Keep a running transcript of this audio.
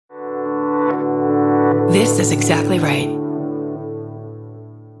This is exactly right.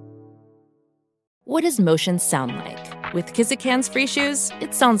 What does motion sound like? With Kizikans free shoes,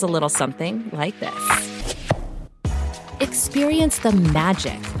 it sounds a little something like this. Experience the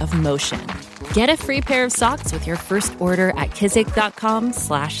magic of motion. Get a free pair of socks with your first order at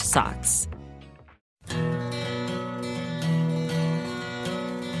kizik.com/socks.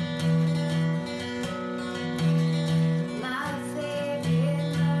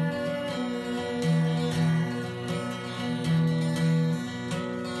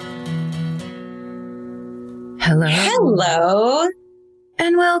 Hello.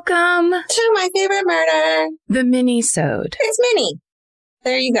 And welcome To my favorite murder. the Minisode. It's Minnie.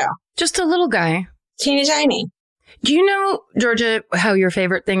 There you go. Just a little guy. Teeny tiny. Do you know, Georgia, how your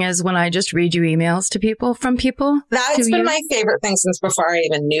favorite thing is when I just read you emails to people from people? That's been my favorite thing since before I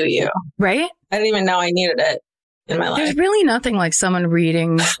even knew you. Right? I didn't even know I needed it in my life. There's really nothing like someone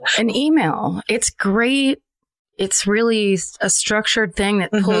reading an email. It's great. It's really a structured thing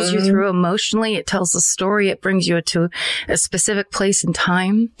that pulls you through emotionally. It tells a story. It brings you to a specific place and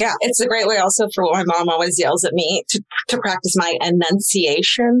time. Yeah, it's a great way also for what my mom always yells at me to practice my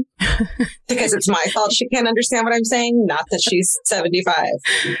enunciation because it's my fault she can't understand what I'm saying, not that she's 75.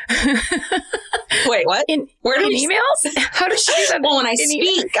 Wait, what? Where do emails? How does she do that? Well, when I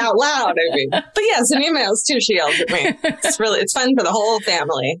speak out loud, I mean. But yes, in emails too, she yells at me. It's fun for the whole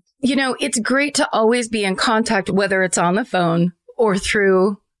family. You know, it's great to always be in contact, whether it's on the phone or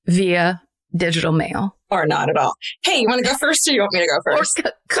via digital mail. Or not at all. Hey, you want to go first or you want me to go first?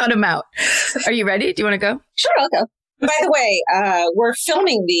 Or cut them out. Are you ready? Do you want to go? Sure, I'll go. By the way, we're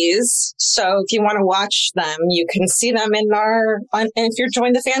filming these, so if you want to watch them, you can see them and if you're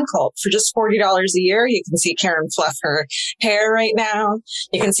joined the fan cult for just $40 a year, you can see Karen fluff her hair right now.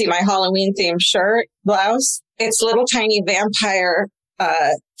 You can see my Halloween themed shirt, blouse. It's little tiny vampire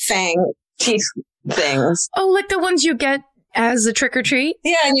fang teeth things. Oh, like the ones you get as a trick or treat?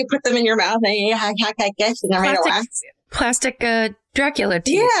 Yeah, and you put them in your mouth and you hack, and they're made of wax. Plastic Dracula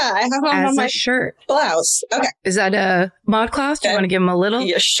teeth. Yeah, I have them on my shirt. Blouse. Okay. Is that a ModCloth? Do you want to give them a little?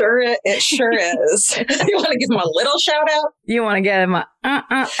 Yeah, sure. It sure is. You want to give them a little shout out? You want to get them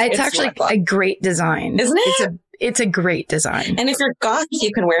It's actually a great design. Isn't it? It's a great design. And if you're goth,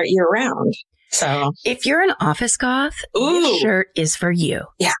 you can wear it year round. So if you're an office goth, this shirt is for you.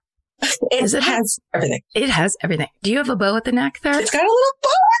 Yeah. It has everything. It has everything. Do you have a bow at the neck there? It's got a little bow.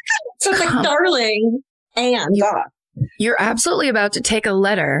 So it's like darling and goth. You're absolutely about to take a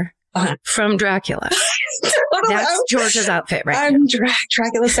letter from Dracula. That's Georgia's outfit right I'm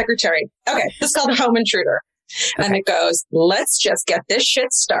Dracula's secretary. Okay. This is called Home Intruder. Okay. And it goes, let's just get this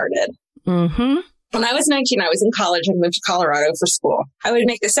shit started. Mm-hmm. When I was 19, I was in college and moved to Colorado for school. I would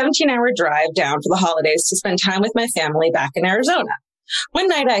make the 17-hour drive down for the holidays to spend time with my family back in Arizona. One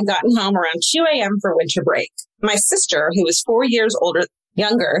night I had gotten home around 2 a.m. for winter break. My sister, who was 4 years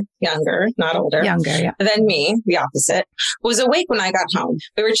younger, not older, than me, the opposite, was awake when I got home.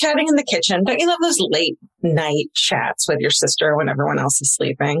 We were chatting in the kitchen. Don't you love those late night chats with your sister when everyone else is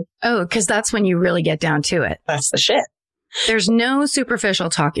sleeping? Oh, because that's when you really get down to it. That's the shit. There's no superficial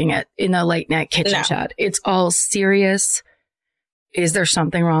talking in a late night kitchen chat. It's all serious. Is there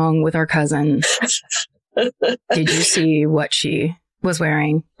something wrong with our cousin? Did you see what she was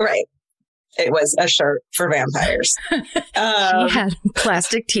wearing? Right. It was a shirt for vampires. She had a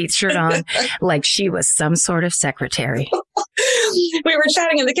plastic teeth shirt on like she was some sort of secretary. We were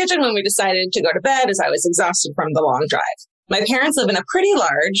chatting in the kitchen when we decided to go to bed as I was exhausted from the long drive. My parents live in a pretty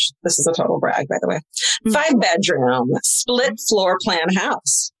large, this is a total brag, by the way, 5-bedroom, split floor plan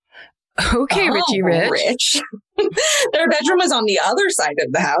house. Okay, Richie Rich. Rich. Their bedroom was on the other side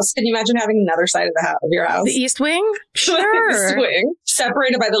of the house. Can you imagine having another side of your house? The East Wing? Sure. The East Wing,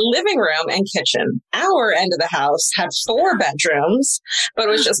 separated by the living room and kitchen. Our end of the house had 4 bedrooms, but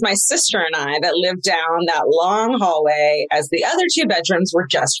it was just my sister and I that lived down that long hallway, as the other 2 bedrooms were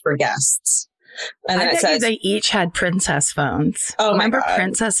just for guests. And I bet they each had princess phones. Oh, remember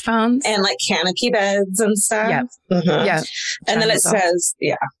princess phones? And like canopy beds and stuff. Yeah. Mm-hmm. Yeah. And then it says,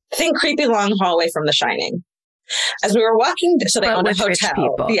 think creepy long hallway from The Shining. As we were walking, so they owned a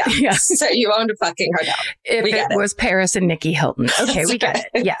hotel. Yeah. So you owned a fucking hotel. If it was Paris and Nikki Hilton. Okay, we get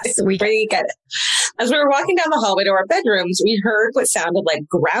it. Yes, we get it. As we were walking down the hallway to our bedrooms, we heard what sounded like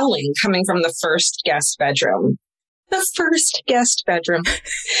growling coming from the first guest bedroom. The first guest bedroom.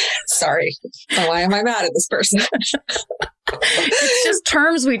 Sorry. Why am I mad at this person? It's just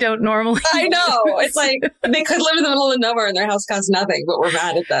terms we don't normally I know. use. It's like they could live in the middle of nowhere and their house costs nothing, but we're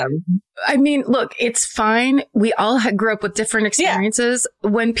mad at them. I mean, look, it's fine. We all grew up with different experiences. Yeah.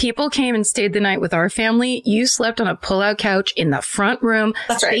 When people came and stayed the night with our family, you slept on a pull-out couch in the front room,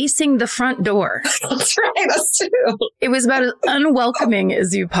 facing the front door. That's right. That's true. It was about as unwelcoming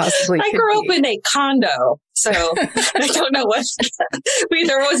as you possibly could. I grew up in a condo, so I don't know what.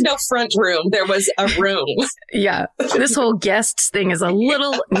 There was no front room. There was a room. Yeah. This whole guests thing is a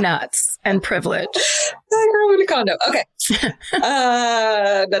little nuts and privileged. I grew up in a condo. Okay.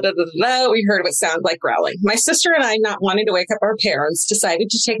 We heard what sounded like growling. My sister and I, not wanting to wake up our parents, decided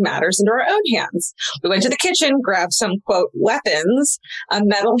to take matters into our own hands. We went to the kitchen, grabbed some, quote, weapons, a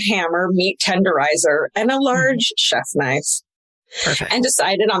metal hammer, meat tenderizer, and a large chef knife. Perfect. And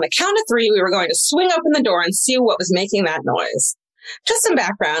decided on the count of 3, we were going to swing open the door and see what was making that noise. Just some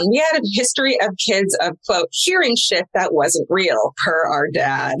background. We had a history of kids of, quote, hearing shit that wasn't real, per our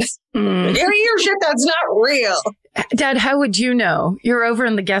dad. You hear shit that's not real. Dad, how would you know? You're over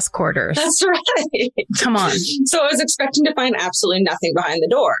in the guest quarters. That's right. Come on. So I was expecting to find absolutely nothing behind the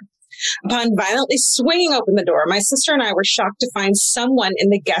door. Upon violently swinging open the door, my sister and I were shocked to find someone in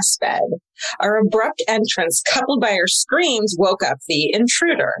the guest bed. Our abrupt entrance, coupled by her screams, woke up the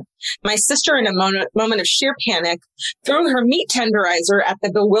intruder. My sister, in a moment of sheer panic, threw her meat tenderizer at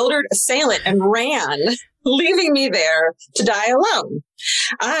the bewildered assailant and ran, leaving me there to die alone.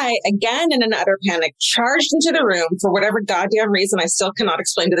 I, again in an utter panic, charged into the room for whatever goddamn reason I still cannot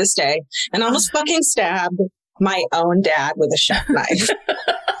explain to this day, and almost fucking stabbed my own dad with a chef knife.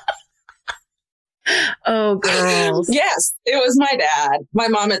 Oh, girls. Yes, it was my dad. My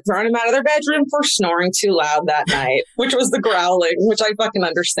mom had thrown him out of their bedroom for snoring too loud that night, which was the growling, which I fucking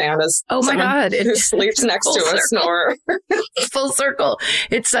understand as my God, who sleeps next to a snorer. Full circle.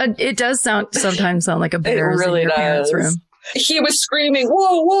 It does sometimes sound like a bear in your parents' room. He was screaming,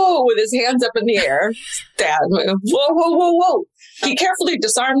 whoa, whoa, with his hands up in the air. Dad moved. Whoa, whoa, whoa, whoa. He carefully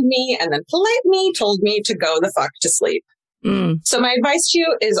disarmed me and then politely told me to go the fuck to sleep. So my advice to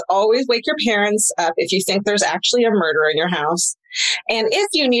you is always wake your parents up if you think there's actually a murderer in your house. And if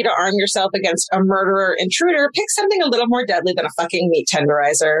you need to arm yourself against a murderer intruder, pick something a little more deadly than a fucking meat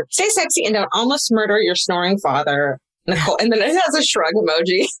tenderizer. Stay sexy and don't almost murder your snoring father. Nicole. And then it has a shrug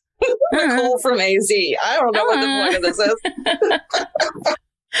emoji. Nicole from AZ. I don't know what the point of this is.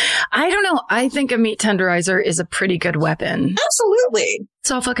 I don't know. I think a meat tenderizer is a pretty good weapon. Absolutely.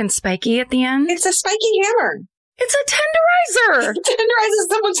 It's all fucking spiky at the end. It's a spiky hammer. It's a tenderizer. It tenderizes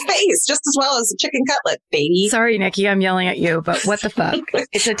someone's face just as well as a chicken cutlet, baby. Sorry, Nikki, I'm yelling at you, but what the fuck?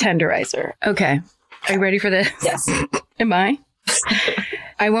 It's a tenderizer. Okay. Are you ready for this? Yes. Am I?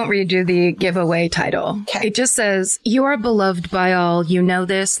 I won't read you the giveaway title. Okay. It just says, you are beloved by all. You know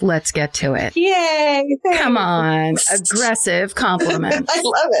this. Let's get to it. Yay. Come on. Aggressive compliment. I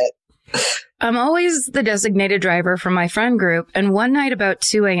love it. I'm always the designated driver for my friend group, and one night about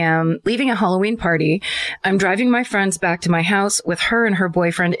 2 a.m., leaving a Halloween party, I'm driving my friends back to my house with her and her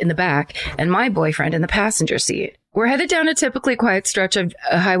boyfriend in the back and my boyfriend in the passenger seat. We're headed down a typically quiet stretch of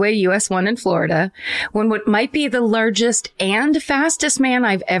Highway US 1 in Florida when what might be the largest and fastest man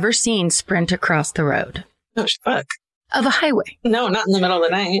I've ever seen sprint across the road. Oh, fuck. Of a highway. No, not in the middle of the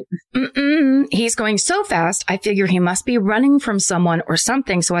night. He's going so fast, I figure he must be running from someone or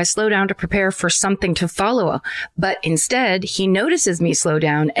something, so I slow down to prepare for something to follow. But instead, he notices me slow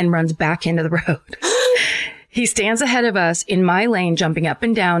down and runs back into the road. He stands ahead of us in my lane, jumping up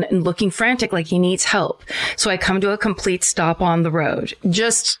and down and looking frantic like he needs help. So I come to a complete stop on the road.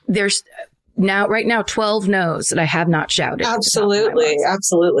 There's right now 12 no's that I have not shouted. Absolutely.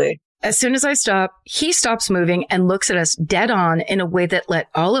 Absolutely. As soon as I stop, he stops moving and looks at us dead on in a way that let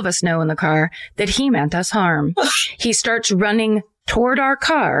all of us know in the car that he meant us harm. He starts running toward our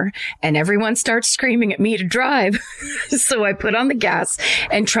car and everyone starts screaming at me to drive. So I put on the gas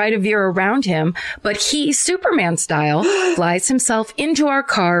and try to veer around him. But he, Superman style, flies himself into our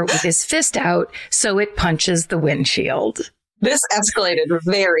car with his fist out so it punches the windshield. This escalated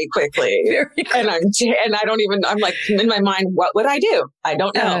very quickly. And I'm like, in my mind, what would I do? I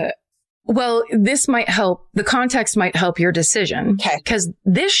don't know. Well, this might help. The context might help your decision. Okay. Because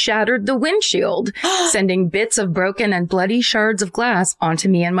this shattered the windshield, sending bits of broken and bloody shards of glass onto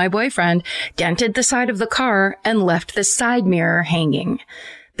me and my boyfriend, dented the side of the car, and left the side mirror hanging.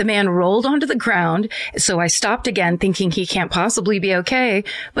 The man rolled onto the ground, so I stopped again, thinking he can't possibly be okay,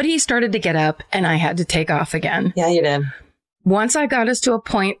 but he started to get up, and I had to take off again. Yeah, you did. Once I got us to a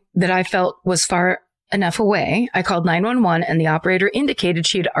point that I felt was far enough away, I called 911 and the operator indicated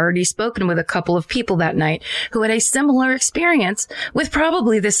she had already spoken with a couple of people that night who had a similar experience with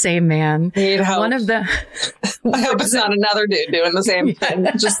probably the same man. One of the... I hope it's not another dude doing the same thing.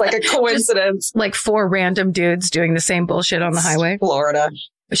 Just like a coincidence. Just like 4 random dudes doing the same bullshit on the highway. Florida.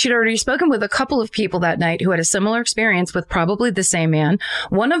 She'd already spoken with a couple of people that night who had a similar experience with probably the same man.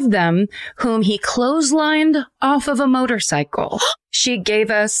 One of them whom he clotheslined off of a motorcycle. She gave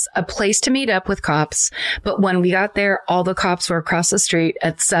us a place to meet up with cops, but when we got there, all the cops were across the street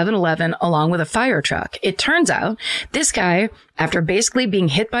at 7-Eleven along with a fire truck. It turns out this guy, after basically being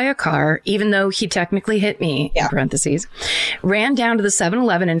hit by a car, even though he technically hit me, in parentheses, ran down to the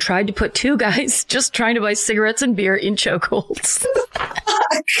 7-Eleven and tried to put 2 guys just trying to buy cigarettes and beer in chokeholds.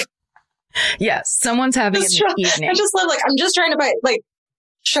 Yes, someone's having an evening. I just love, like, I'm just trying to buy, like,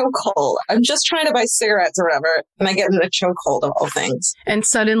 chokehold. I'm just trying to buy cigarettes or whatever, and I get in a chokehold of all things. And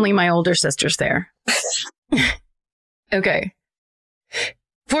suddenly my older sister's there. Okay.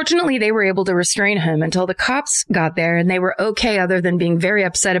 Fortunately, they were able to restrain him until the cops got there, and they were okay other than being very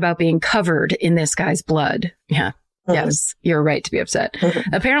upset about being covered in this guy's blood. Yeah. Yes, you're right to be upset.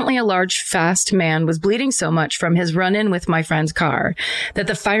 Apparently, a large, fast man was bleeding so much from his run-in with my friend's car that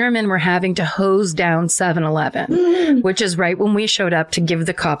the firemen were having to hose down 7-Eleven, which is right when we showed up to give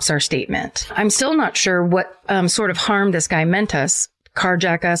the cops our statement. I'm still not sure what sort of harm this guy meant us.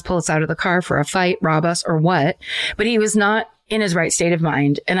 Carjack us, pull us out of the car for a fight, rob us, or what. But he was not in his right state of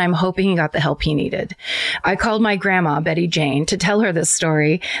mind, and I'm hoping he got the help he needed. I called my grandma, Betty Jane, to tell her this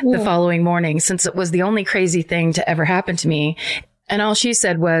story the following morning, since it was the only crazy thing to ever happen to me. And all she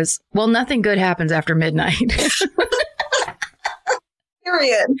said was, well, nothing good happens after midnight.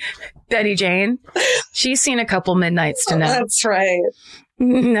 Period. Betty Jane, she's seen a couple midnights to know. That's right.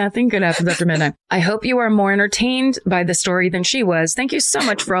 Nothing good happens after midnight. I hope you are more entertained by the story than she was. Thank you so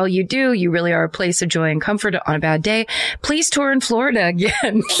much for all you do. You really are a place of joy and comfort on a bad day. Please tour in Florida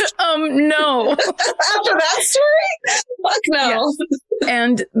again. No. After that story? Fuck no. Yes.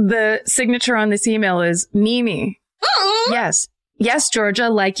 And the signature on this email is Mimi. Yes. Yes, Georgia,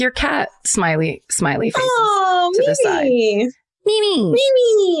 like your cat. Smiley faces to the side.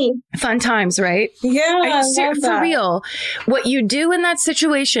 Mimi. Fun times, right? Yeah. For real. What you do in that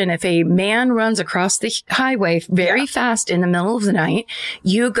situation, if a man runs across the highway very fast in the middle of the night,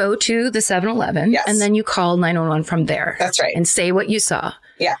 you go to the 7-Eleven and then you call 911 from there. That's right. And say what you saw.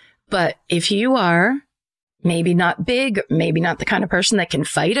 Yeah. But if you are maybe not big, maybe not the kind of person that can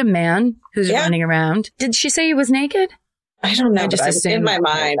fight a man who's running around. Did she say he was naked? I don't know. I just assumed in my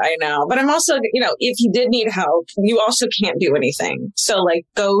mind, I know. But I'm also, if you did need help, you also can't do anything. So, like,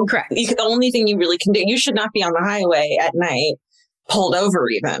 go. Correct. The only thing you really can do, you should not be on the highway at night, pulled over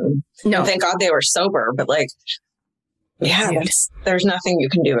even. No. And thank God they were sober. But, like, there's nothing you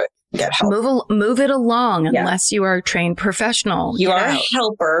can do to get help. Move it along unless you are a trained professional. You are a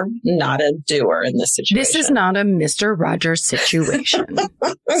helper, not a doer in this situation. This is not a Mr. Rogers situation.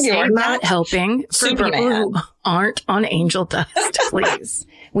 You are not helping Superman. For people who aren't on angel dust, please.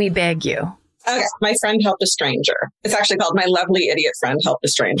 We beg you. Okay. My friend helped a stranger. It's actually called My Lovely Idiot Friend Helped a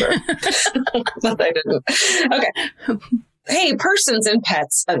Stranger. But I didn't. Okay. Hey, persons and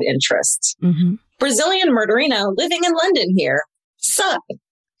pets of interest. Mm-hmm. Brazilian murderino living in London here. Sup?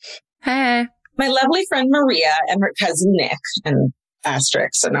 Hey. My lovely friend Maria and her cousin Nick, and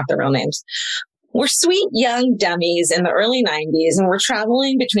asterisks, so not their real names, were sweet young dummies in the early 90s and were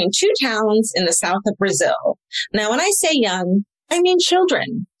traveling between 2 towns in the south of Brazil. Now, when I say young, I mean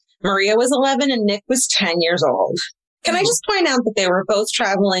children. Maria was 11 and Nick was 10 years old. Can I just point out that they were both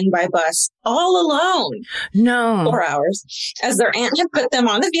traveling by bus all alone? No. 4 hours. As their aunt had put them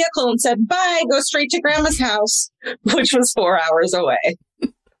on the vehicle and said, bye, go straight to grandma's house, which was 4 hours away.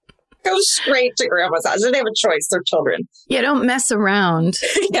 Go straight to grandma's house. They have a choice. They're children. Yeah, don't mess around.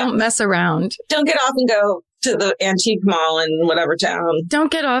 Don't mess around. Don't get off and go to the antique mall in whatever town.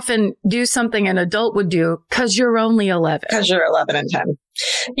 Don't get off and do something an adult would do because you're only 11. Because you're 11 and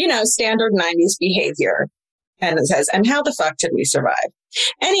 10. Standard 90s behavior. And it says, and how the fuck did we survive?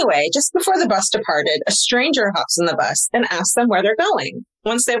 Anyway, just before the bus departed, a stranger hops in the bus and asks them where they're going.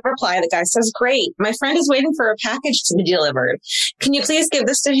 Once they reply, the guy says, great, my friend is waiting for a package to be delivered. Can you please give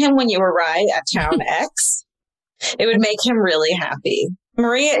this to him when you arrive at town X? It would make him really happy.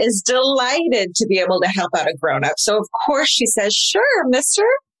 Maria is delighted to be able to help out a grown-up. So, of course, she says, sure, mister.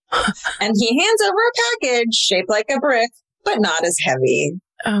 And he hands over a package shaped like a brick, but not as heavy.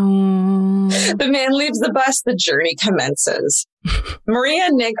 Oh. The man leaves the bus. The journey commences. Maria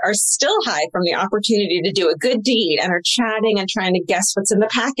and Nick are still high from the opportunity to do a good deed and are chatting and trying to guess what's in the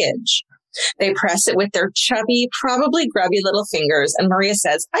package. They press it with their chubby, probably grubby little fingers, and Maria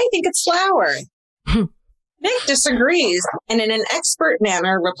says, I think it's flour. Nick disagrees and in an expert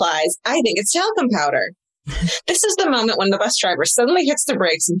manner replies, I think it's talcum powder. This is the moment when the bus driver suddenly hits the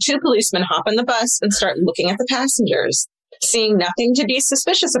brakes and two policemen hop on the bus and start looking at the passengers. Seeing nothing to be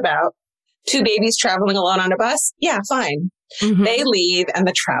suspicious about, two babies traveling alone on a bus? Yeah, fine. Mm-hmm. They leave and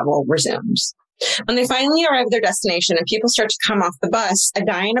the travel resumes. When they finally arrive at their destination and people start to come off the bus, a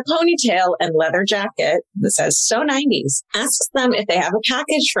guy in a ponytail and leather jacket that says so 90s asks them if they have a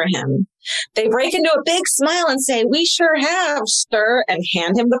package for him. They break into a big smile and say, we sure have, sir, and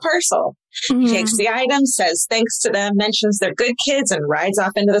hand him the parcel. Mm-hmm. He takes the item, says thanks to them, mentions they're good kids, and rides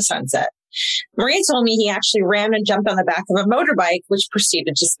off into the sunset. Maria told me he actually ran and jumped on the back of a motorbike, which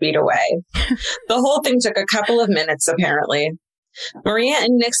proceeded to speed away. The whole thing took a couple of minutes, apparently. Maria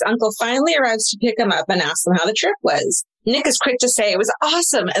and Nick's uncle finally arrives to pick him up and ask them how the trip was. Nick is quick to say it was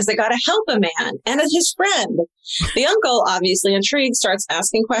awesome as they got to help a man and his friend. The uncle, obviously intrigued, starts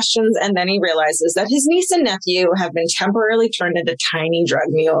asking questions, and then he realizes that his niece and nephew have been temporarily turned into tiny drug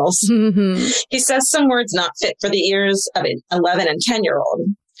mules. Mm-hmm. He says some words not fit for the ears of an 11 and 10-year-old.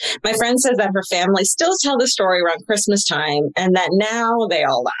 My friend says that her family still tell the story around Christmas time and that now they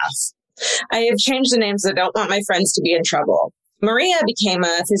all laugh. I have changed the names. I don't want my friends to be in trouble. Maria became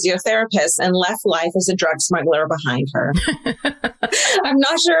a physiotherapist and left life as a drug smuggler behind her. I'm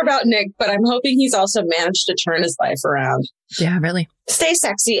not sure about Nick, but I'm hoping he's also managed to turn his life around. Yeah, really. Stay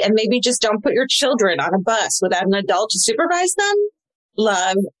sexy and maybe just don't put your children on a bus without an adult to supervise them.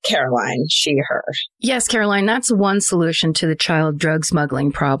 Love, Caroline, she, her. Yes, Caroline, that's one solution to the child drug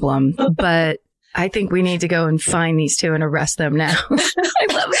smuggling problem. But I think we need to go and find these two and arrest them now.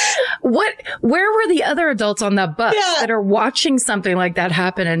 I love it. Where were the other adults on that bus that are watching something like that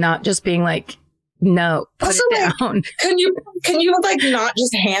happen and not just being like, no, put also, it down. Can you like not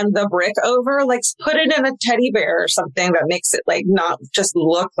just hand the brick over? Like put it in a teddy bear or something that makes it like not just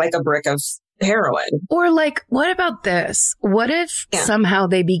look like a brick of heroin. Or like, what about this? What if somehow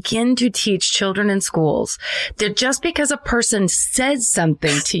they begin to teach children in schools that just because a person says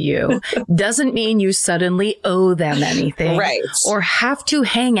something to you doesn't mean you suddenly owe them anything. Right. Or have to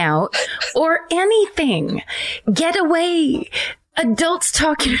hang out or anything. Get away. Adults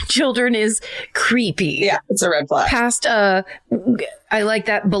talking to children is creepy. Yeah, it's a red flag. Past I like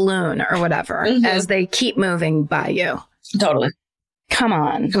that balloon or whatever as they keep moving by you. Totally. Come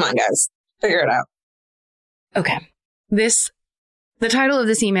on, guys. Figure it out. Okay. The title of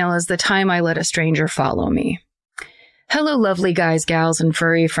this email is The Time I Let a Stranger Follow Me. Hello, lovely guys, gals, and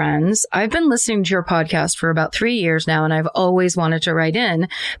furry friends. I've been listening to your podcast for about 3 years now, and I've always wanted to write in,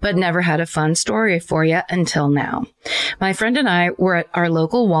 but never had a fun story for you until now. My friend and I were at our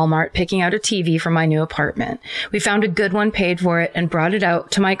local Walmart picking out a TV for my new apartment. We found a good one, paid for it, and brought it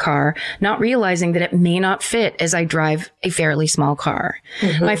out to my car, not realizing that it may not fit as I drive a fairly small car.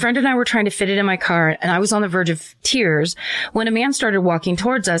 Mm-hmm. My friend and I were trying to fit it in my car, and I was on the verge of tears when a man started walking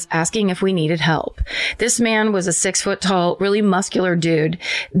towards us, asking if we needed help. This man was a 6-foot-tall, really muscular dude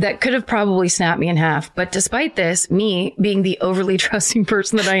that could have probably snapped me in half. But despite this, me, being the overly trusting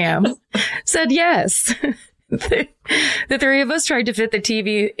person that I am, said yes. The three of us tried to fit the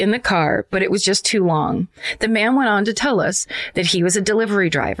TV in the car, but it was just too long. The man went on to tell us that he was a delivery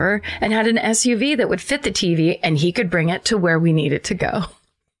driver and had an SUV that would fit the TV and he could bring it to where we needed to go.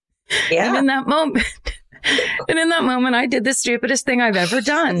 Yeah. And in that moment, I did the stupidest thing I've ever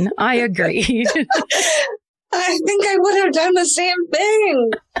done. I agreed. I think I would have done the same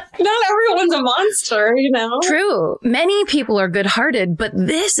thing. Not everyone's a monster, you know? True. Many people are good-hearted, but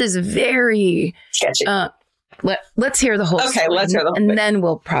this is very sketchy. Let's hear the whole story. Okay, let's hear the whole thing. And then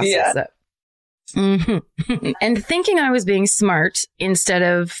we'll process it. Mm-hmm. And thinking I was being smart, instead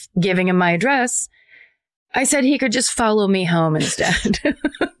of giving him my address, I said he could just follow me home instead.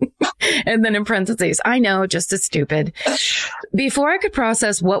 And then in parentheses, I know, just as stupid. Before I could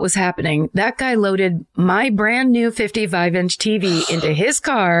process what was happening, that guy loaded my brand new 55-inch TV into his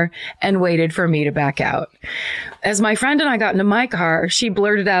car and waited for me to back out. As my friend and I got into my car, she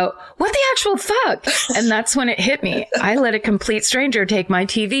blurted out, "What the actual fuck?" And that's when it hit me. I let a complete stranger take my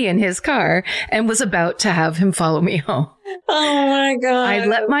TV in his car and was about to have him follow me home. Oh my God. I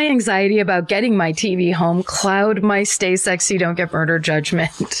let my anxiety about getting my TV home cloud my stay sexy, don't get murdered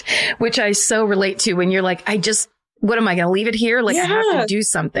judgment, which I so relate to when you're like, what am I going to leave it here? Like, I have to do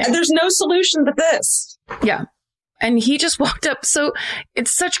something. And there's no solution but this. Yeah. And he just walked up. So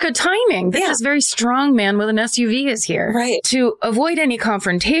it's such good timing that this very strong man with an SUV is here. Right. To avoid any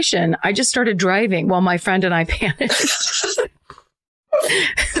confrontation, I just started driving while my friend and I panicked. Just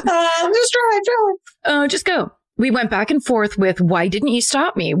drive. Just go. We went back and forth with, why didn't you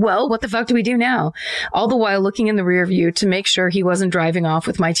stop me? Well, what the fuck do we do now? All the while looking in the rear view to make sure he wasn't driving off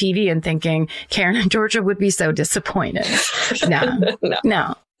with my TV and thinking, Karen and Georgia would be so disappointed.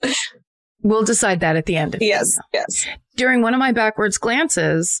 No. We'll decide that at the end. Yes. During one of my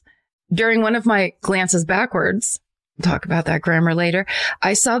glances backwards, we'll talk about that grammar later,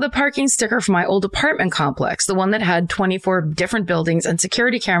 I saw the parking sticker for my old apartment complex, the one that had 24 different buildings and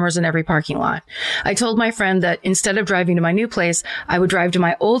security cameras in every parking lot. I told my friend that instead of driving to my new place, I would drive to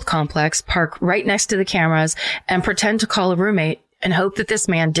my old complex, park right next to the cameras, and pretend to call a roommate and hope that this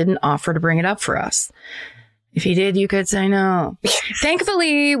man didn't offer to bring it up for us. If he did, you could say no.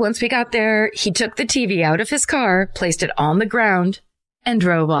 Thankfully, once we got there, he took the TV out of his car, placed it on the ground, and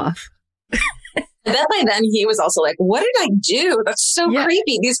drove off. And then by then he was also like, what did I do? That's so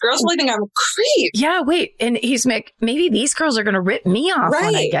creepy. These girls really think I'm a creep. Yeah, wait. And he's like, maybe these girls are going to rip me off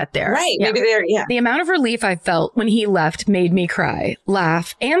when I get there. Right. Yeah. Maybe they're, The amount of relief I felt when he left made me cry,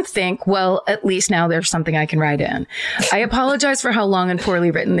 laugh, and think, well, at least now there's something I can write in. I apologize for how long and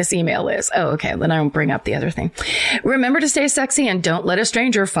poorly written this email is. Oh, okay. Then I won't bring up the other thing. Remember to stay sexy and don't let a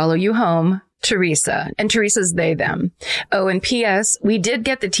stranger follow you home. Teresa. And Teresa's they, them. Oh, and P.S. We did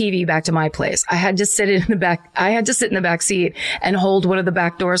get the TV back to my place. I had to sit in the back seat and hold one of the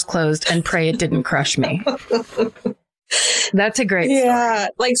back doors closed and pray it didn't crush me. That's a great story. Yeah.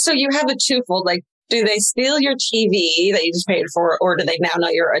 Like, so you have a twofold, like, do they steal your TV that you just paid for, or do they now know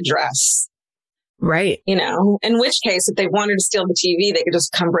your address? Right. You know, in which case, if they wanted to steal the TV, they could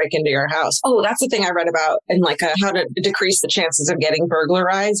just come break into your house. Oh, that's the thing I read about in like how to decrease the chances of getting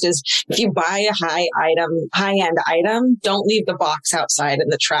burglarized is if you buy a high-end item, don't leave the box outside in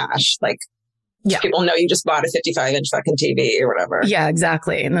the trash. Like, people know you just bought a 55-inch fucking TV or whatever. Yeah,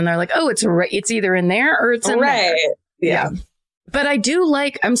 exactly. And then they're like, oh, it's either in there or it's in there. Yeah. But I do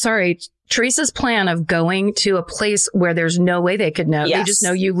like, I'm sorry, Teresa's plan of going to a place where there's no way they could know. Yes. They just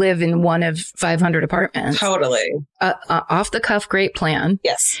know you live in one of 500 apartments. Totally. Off the cuff, great plan.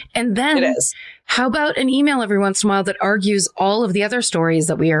 Yes. And then it is. How about an email every once in a while that argues all of the other stories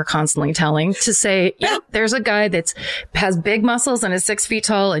that we are constantly telling to say, there's a guy that has big muscles and is 6 feet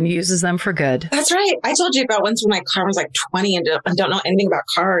tall and uses them for good. That's right. I told you about once when my car was like 20 and don't know anything about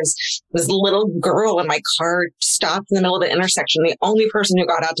cars. This little girl in my car stopped in the middle of the intersection. The only person who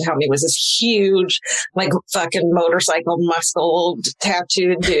got out to help me was this huge, like fucking motorcycle muscled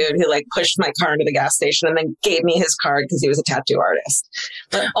tattooed dude who like pushed my car into the gas station and then gave me his card because he was a tattoo artist.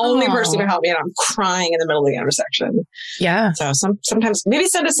 The only person who helped me, and I'm crying in the middle of the intersection. Yeah. So sometimes maybe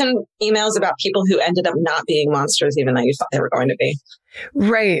send us in emails about people who ended up not being monsters, even though you thought they were going to be.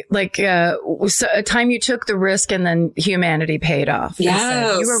 Right. Like so a time you took the risk and then humanity paid off.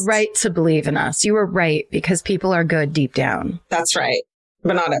 Yes. You were right to believe in us. You were right because people are good deep down. That's right.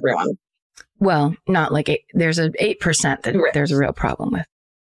 But not everyone. Well, not like there's an 8% that there's a real problem with.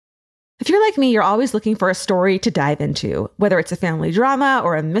 If you're like me, you're always looking for a story to dive into. Whether it's a family drama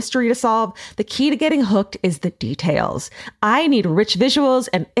or a mystery to solve, the key to getting hooked is the details. I need rich visuals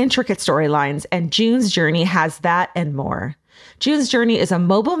and intricate storylines, and June's Journey has that and more. June's Journey is a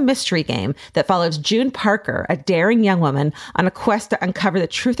mobile mystery game that follows June Parker, a daring young woman, on a quest to uncover the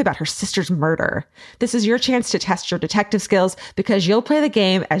truth about her sister's murder. This is your chance to test your detective skills because you'll play the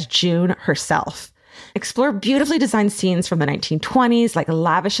game as June herself. Explore beautifully designed scenes from the 1920s, like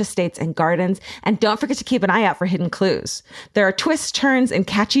lavish estates and gardens, and don't forget to keep an eye out for hidden clues. There are twists, turns, and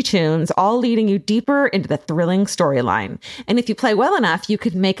catchy tunes, all leading you deeper into the thrilling storyline. And if you play well enough, you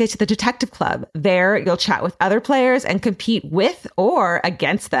could make it to the Detective Club. There, you'll chat with other players and compete with or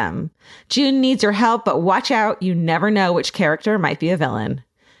against them. June needs your help, but watch out, you never know which character might be a villain.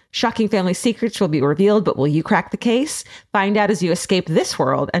 Shocking family secrets will be revealed, but will you crack the case? Find out as you escape this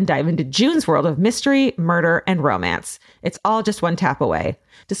world and dive into June's world of mystery, murder, and romance. It's all just one tap away.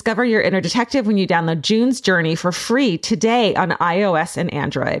 Discover your inner detective when you download June's Journey for free today on iOS and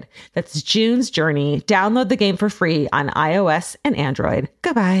Android. That's June's Journey. Download the game for free on iOS and Android.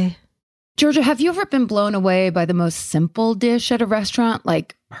 Goodbye. Georgia, have you ever been blown away by the most simple dish at a restaurant,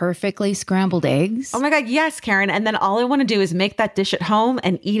 like perfectly scrambled eggs? Oh my God, yes, Karen. And then all I want to do is make that dish at home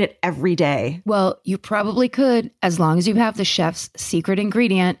and eat it every day. Well, you probably could, as long as you have the chef's secret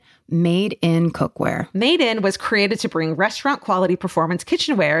ingredient, Made in cookware. Made in was created to bring restaurant quality performance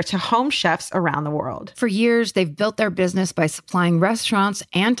kitchenware to home chefs around the world. For years, they've built their business by supplying restaurants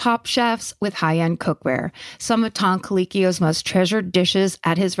and top chefs with high-end cookware. Some of Tom Colicchio's most treasured dishes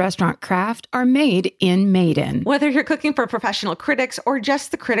at his restaurant Craft are made in Made in. Whether you're cooking for professional critics or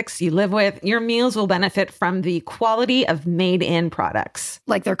just the critics you live with, your meals will benefit from the quality of Made in products.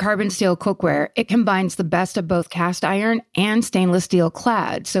 like their carbon steel cookware, it combines the best of both cast iron and stainless steel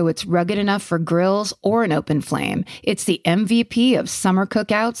clad, so it's rugged enough for grills or an open flame. It's the MVP of summer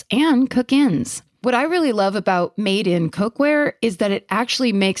cookouts and cook-ins. What I really love about made-in cookware is that it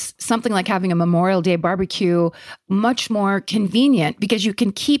actually makes something like having a Memorial Day barbecue much more convenient because you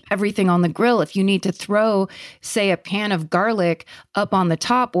can keep everything on the grill. If you need to throw, say, a pan of garlic up on the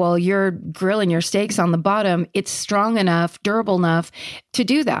top while you're grilling your steaks on the bottom, it's strong enough, durable enough to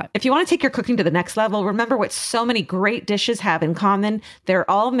do that. If you want to take your cooking to the next level, remember what so many great dishes have in common. They're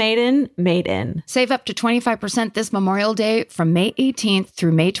all made in. Save up to 25% this Memorial Day from May 18th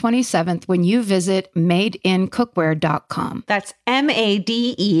through May 27th when you visit madeincookware.com. That's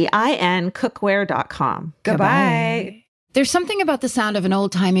MADEIN cookware.com. Goodbye. There's something about the sound of an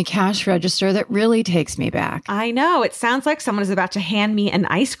old-timey cash register that really takes me back. I know. It sounds like someone is about to hand me an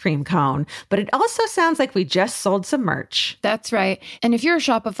ice cream cone, but it also sounds like we just sold some merch. That's right. And if you're a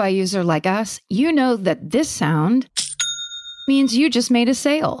Shopify user like us, you know that this sound means you just made a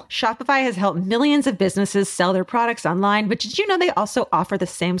sale. Shopify has helped millions of businesses sell their products online, but did you know they also offer the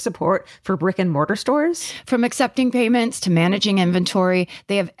same support for brick and mortar stores? From accepting payments to managing inventory,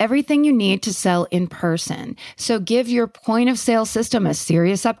 they have everything you need to sell in person. So give your point of sale system a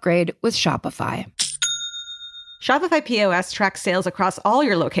serious upgrade with Shopify. Shopify POS tracks sales across all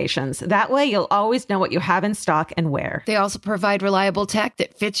your locations. That way, you'll always know what you have in stock and where. They also provide reliable tech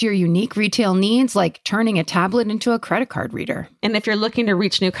that fits your unique retail needs, like turning a tablet into a credit card reader. And if you're looking to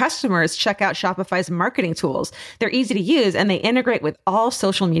reach new customers, check out Shopify's marketing tools. They're easy to use, and they integrate with all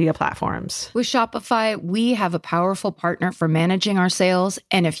social media platforms. With Shopify, we have a powerful partner for managing our sales.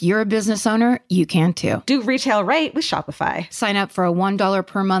 And if you're a business owner, you can too. Do retail right with Shopify. Sign up for a $1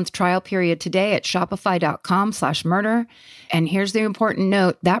 per month trial period today at shopify.com/murder. And here's the important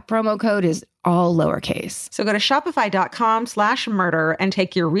note, that promo code is all lowercase. So go to shopify.com/murder and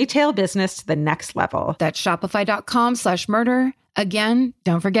take your retail business to the next level. That's shopify.com/murder. Again,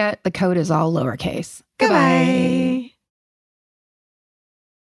 don't forget the code is all lowercase. Goodbye.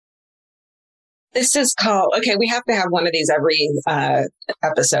 This is called, okay, we have to have one of these every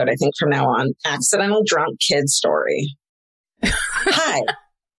episode, I think, from now on. Accidental Drunk Kid Story. Hi.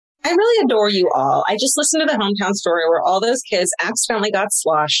 I really adore you all. I just listened to the hometown story where all those kids accidentally got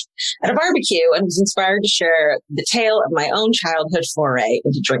sloshed at a barbecue and was inspired to share the tale of my own childhood foray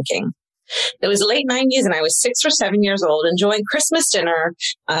into drinking. It was the late 90s and I was 6 or 7 years old enjoying Christmas dinner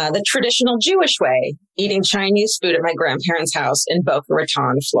the traditional Jewish way, eating Chinese food at my grandparents' house in Boca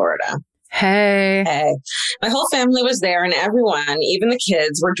Raton, Florida. Hey. My whole family was there and everyone, even the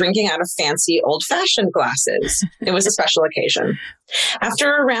kids, were drinking out of fancy old-fashioned glasses. It was a special occasion.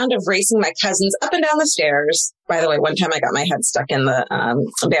 After a round of racing my cousins up and down the stairs, by the way, one time I got my head stuck in the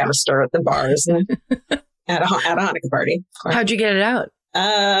banister at the bars at a Hanukkah party. How'd you get it out?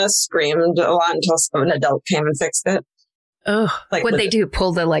 Screamed a lot until an adult came and fixed it. Oh, like what'd they do?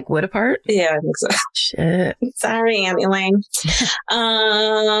 Pull the wood apart? Yeah, I think so. Shit. Sorry, Aunt Elaine.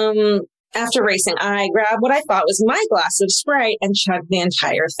 After racing, I grabbed what I thought was my glass of Sprite and chugged the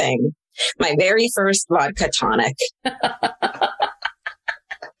entire thing. My very first vodka tonic.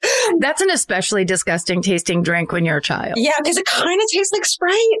 That's an especially disgusting tasting drink when you're a child. Yeah, because it kind of tastes like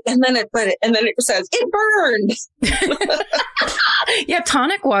Sprite, and then it says it burned. Yeah,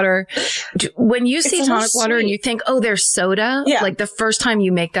 tonic water. When you see tonic water and you think, oh, there's soda, like the first time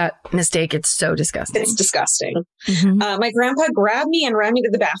you make that mistake, it's so disgusting. It's disgusting. Mm-hmm. My grandpa grabbed me and ran me to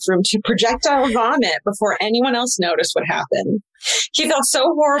the bathroom to projectile vomit before anyone else noticed what happened. He felt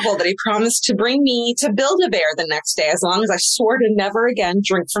so horrible that he promised to bring me to Build-A-Bear the next day as long as I swore to never again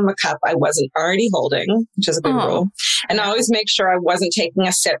drink from a cup I wasn't already holding, which is a good rule, and always make sure I wasn't taking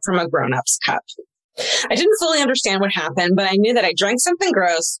a sip from a grown-up's cup. I didn't fully understand what happened, but I knew that I drank something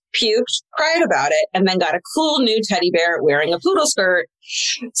gross, puked, cried about it, and then got a cool new teddy bear wearing a poodle skirt.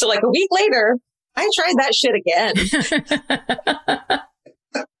 So like a week later, I tried that shit again.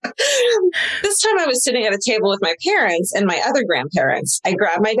 This time I was sitting at a table with my parents and my other grandparents. I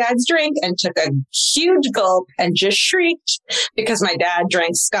grabbed my dad's drink and took a huge gulp and just shrieked because my dad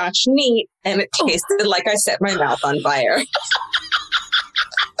drank Scotch neat and it tasted like I set my mouth on fire.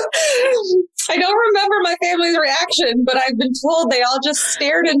 I don't remember my family's reaction, but I've been told they all just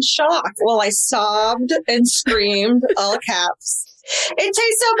stared in shock while I sobbed and screamed, all caps. It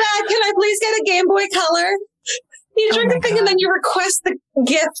tastes so bad. Can I please get a Game Boy Color? You drink the thing and then you request the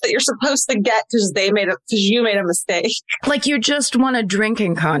gift that you're supposed to get because you made a mistake. Like you just won a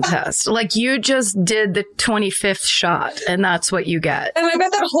drinking contest. Like you just did the 25th shot and that's what you get. And I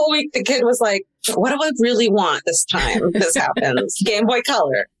bet that whole week the kid was like, what do I really want this time this happens? Game Boy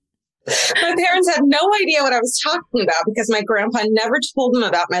Color. My parents had no idea what I was talking about because my grandpa never told them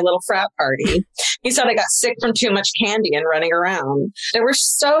about my little frat party. He said I got sick from too much candy and running around. There were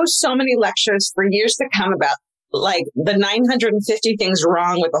so many lectures for years to come about like the 950 things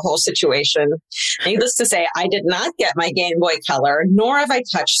wrong with the whole situation. Needless to say, I did not get my Game Boy Color, nor have I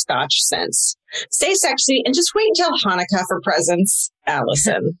touched Scotch since. Stay sexy and just wait until Hanukkah for presents,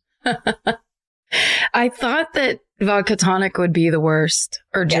 Allison. I thought that vodka tonic would be the worst,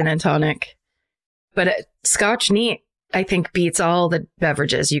 or gin and tonic. But Scotch neat, I think, beats all the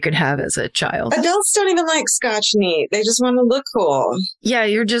beverages you could have as a child. Adults don't even like Scotch neat. They just want to look cool. Yeah,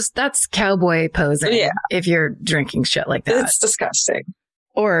 that's cowboy posing if you're drinking shit like that. It's disgusting.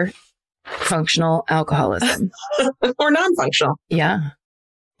 Or functional alcoholism. Or non-functional. Yeah.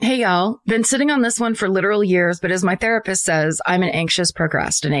 Hey, y'all. Been sitting on this one for literal years, but as my therapist says, I'm an anxious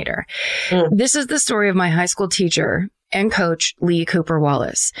procrastinator. This is the story of my high school teacher and coach, Lee Cooper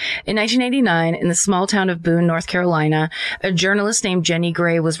Wallace. In 1989, in the small town of Boone, North Carolina, a journalist named Jenny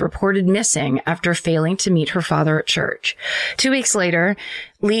Gray was reported missing after failing to meet her father at church. 2 weeks later,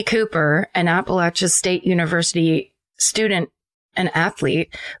 Lee Cooper, an Appalachia State University student and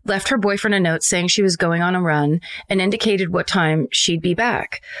athlete, left her boyfriend a note saying she was going on a run and indicated what time she'd be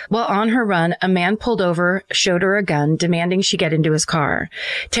back. While on her run, a man pulled over, showed her a gun, demanding she get into his car.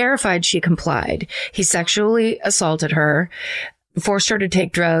 Terrified, she complied. He sexually assaulted her, forced her to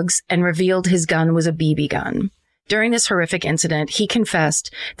take drugs, and revealed his gun was a BB gun. During this horrific incident, he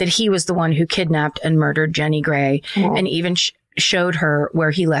confessed that he was the one who kidnapped and murdered Jenny Gray, and even showed her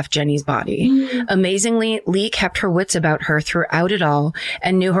where he left Jenny's body. Amazingly, Lee kept her wits about her throughout it all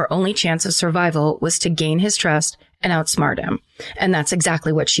and knew her only chance of survival was to gain his trust and outsmart him. And that's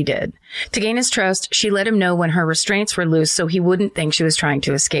exactly what she did. To gain his trust, she let him know when her restraints were loose so he wouldn't think she was trying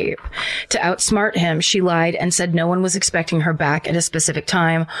to escape. To outsmart him, she lied and said no one was expecting her back at a specific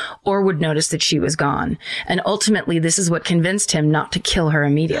time or would notice that she was gone. And ultimately, this is what convinced him not to kill her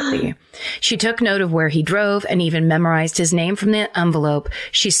immediately. She took note of where he drove and even memorized his name from the envelope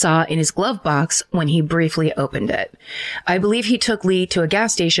she saw in his glove box when he briefly opened it. I believe he took Lee to a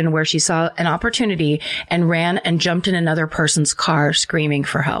gas station where she saw an opportunity and ran and jumped in another person's car screaming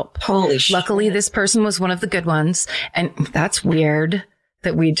for help. Holy shit. Luckily, this person was one of the good ones. And that's weird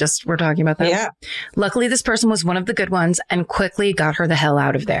that we just were talking about that. Yeah. Luckily, this person was one of the good ones and quickly got her the hell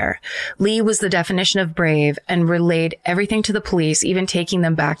out of there. Lee was the definition of brave and relayed everything to the police, even taking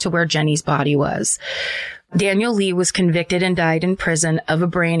them back to where Jenny's body was. Daniel Lee was convicted and died in prison of a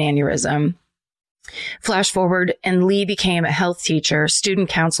brain aneurysm. Flash forward, and Lee became a health teacher, student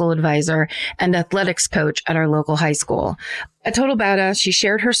council advisor, and athletics coach at our local high school. A total badass, she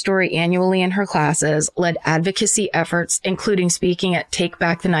shared her story annually in her classes, led advocacy efforts, including speaking at Take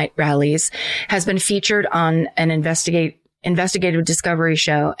Back the Night rallies, has been featured on an investigative discovery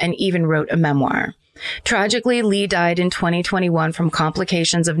show, and even wrote a memoir. Tragically, Lee died in 2021 from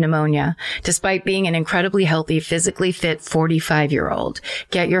complications of pneumonia, despite being an incredibly healthy, physically fit 45-year-old.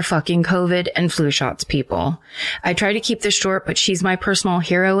 Get your fucking COVID and flu shots, people. I try to keep this short, but she's my personal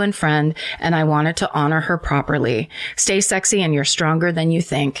hero and friend, and I wanted to honor her properly. Stay sexy and you're stronger than you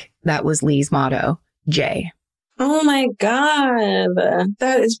think. That was Lee's motto. Jay. Oh my God.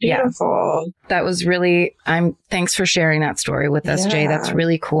 That is beautiful. Yeah, that was really, thanks for sharing that story with us, Jay. That's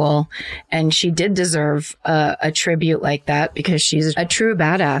really cool. And she did deserve a tribute like that because she's a true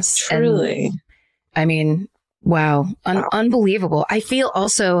badass. Truly. And, I mean, wow. Unbelievable. I feel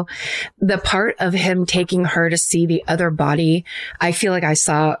also the part of him taking her to see the other body. I feel like I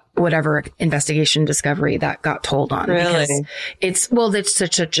saw whatever investigation discovery that got told on. Really? It's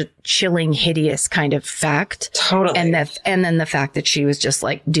such a chilling, hideous kind of fact. Totally. And then the fact that she was just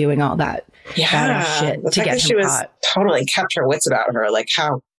like doing all that badass shit to get him caught. Totally kept her wits about her. Like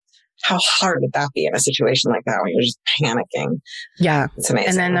how hard would that be in a situation like that when you're just panicking? Yeah. It's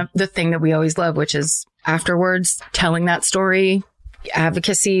amazing. And then the thing that we always love, which is afterwards telling that story,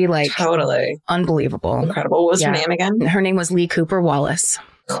 advocacy, like totally unbelievable. Incredible. What was her name again? Her name was Lee Cooper Wallace.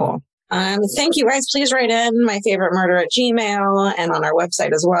 Cool. Thank you guys. Please write in my favorite murder at Gmail and on our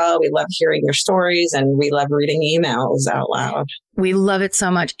website as well. We love hearing your stories and we love reading emails out loud. We love it so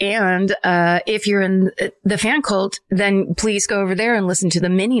much. And if you're in the fan cult, then please go over there and listen to the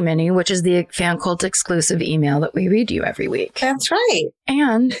mini, which is the fan cult exclusive email that we read you every week. That's right.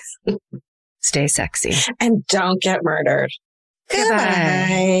 And stay sexy. And don't get murdered.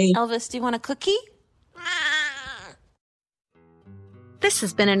 Goodbye. Elvis, do you want a cookie? This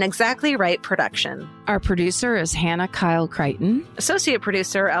has been an Exactly Right production. Our producer is Hannah Kyle Crichton. Associate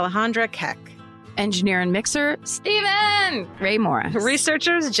producer, Alejandra Keck. Engineer and mixer, Stephen Ray Morris.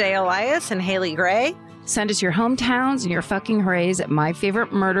 Researchers, Jay Elias and Haley Gray. Send us your hometowns and your fucking hoorays at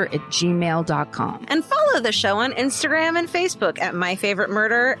myfavoritemurder@gmail.com. And follow the show on Instagram and Facebook at My Favorite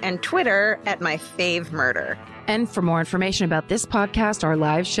Murder and Twitter at My Fave Murder. And for more information about this podcast, our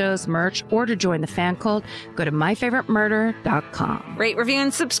live shows, merch, or to join the fan cult, go to myfavoritemurder.com. Rate, review,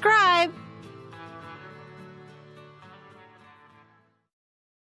 and subscribe.